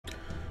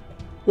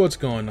What's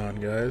going on,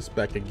 guys?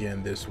 Back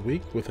again this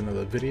week with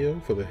another video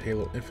for the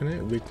Halo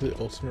Infinite Weekly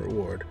Ultimate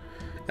Reward.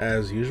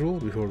 As usual,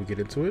 before we get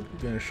into it, I'm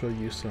going to show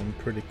you some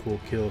pretty cool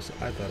kills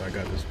I thought I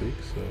got this week,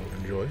 so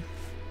enjoy.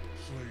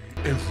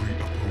 Slay every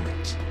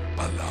opponent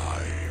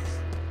alive.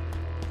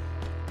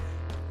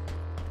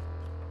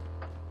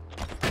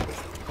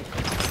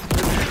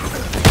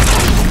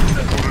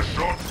 Put a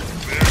shot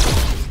there.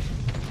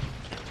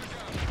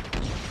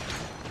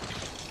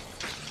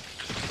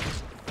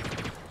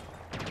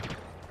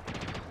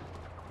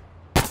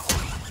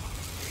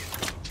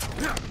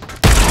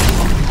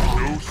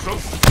 No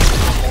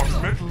substitute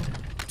on metal.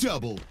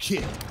 Double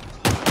kill.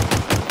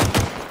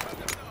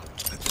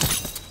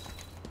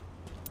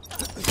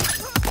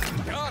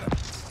 Got him.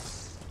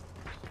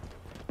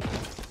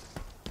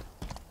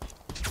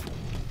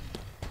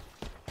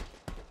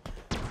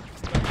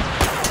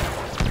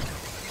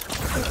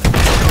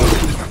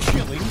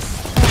 Killing.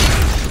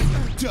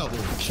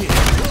 Double kill.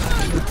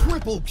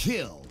 Triple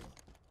kill.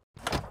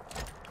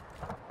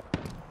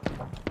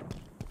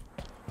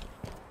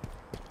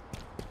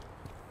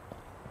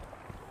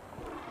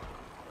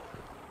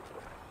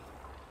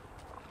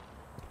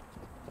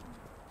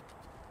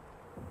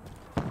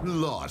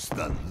 Lost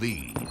the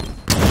lead.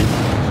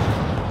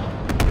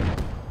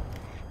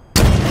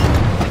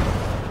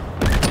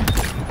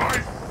 My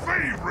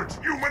favorite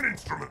human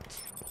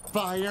instrument.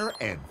 Fire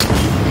and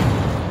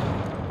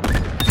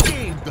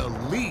gained the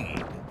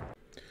lead.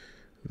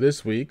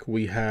 This week,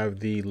 we have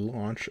the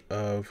launch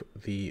of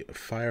the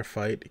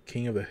Firefight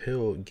King of the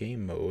Hill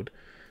game mode,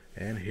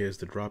 and here's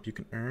the drop you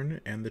can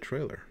earn and the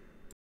trailer.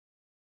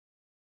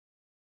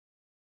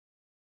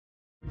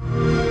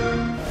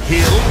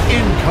 Hill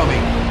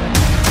incoming.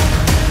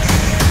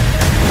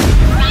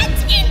 Front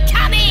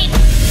incoming!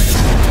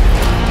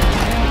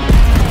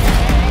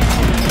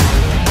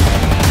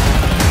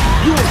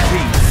 Your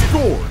team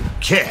scored.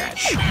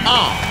 Cash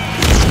on.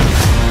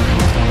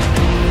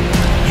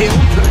 Hill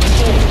to the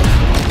goal.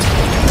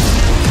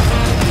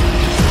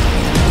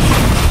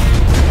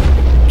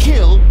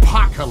 Kill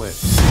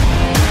Apocalypse.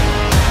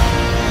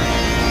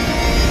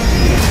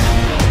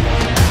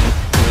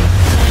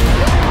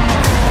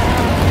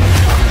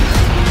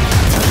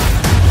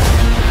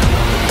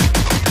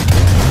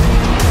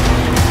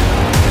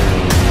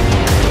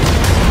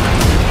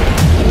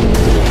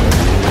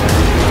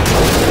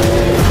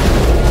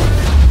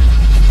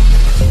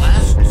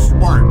 Last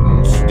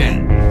Spartan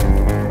standing.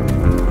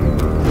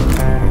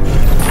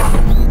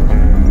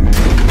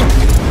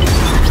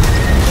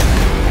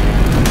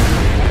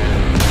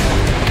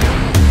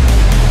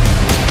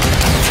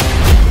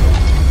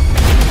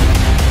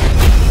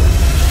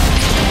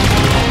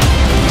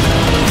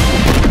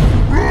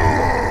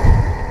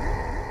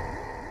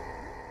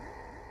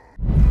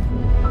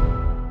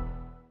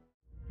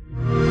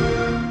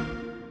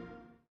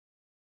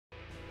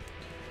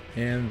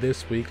 And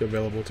this week,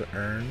 available to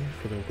earn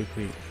for the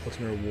weekly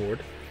ultimate reward,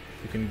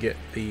 you can get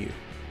the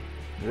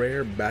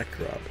rare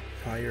backdrop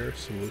fire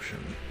solution.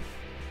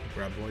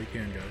 Grab all you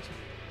can, guys.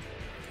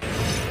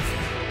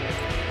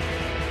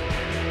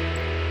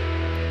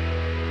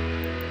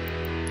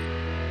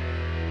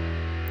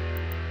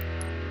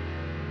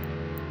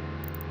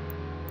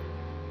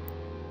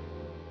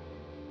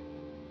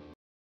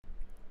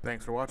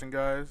 Thanks for watching,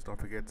 guys. Don't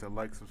forget to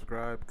like,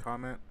 subscribe,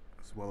 comment,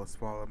 as well as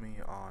follow me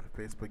on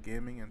Facebook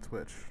Gaming and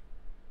Twitch.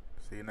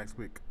 See you next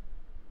week.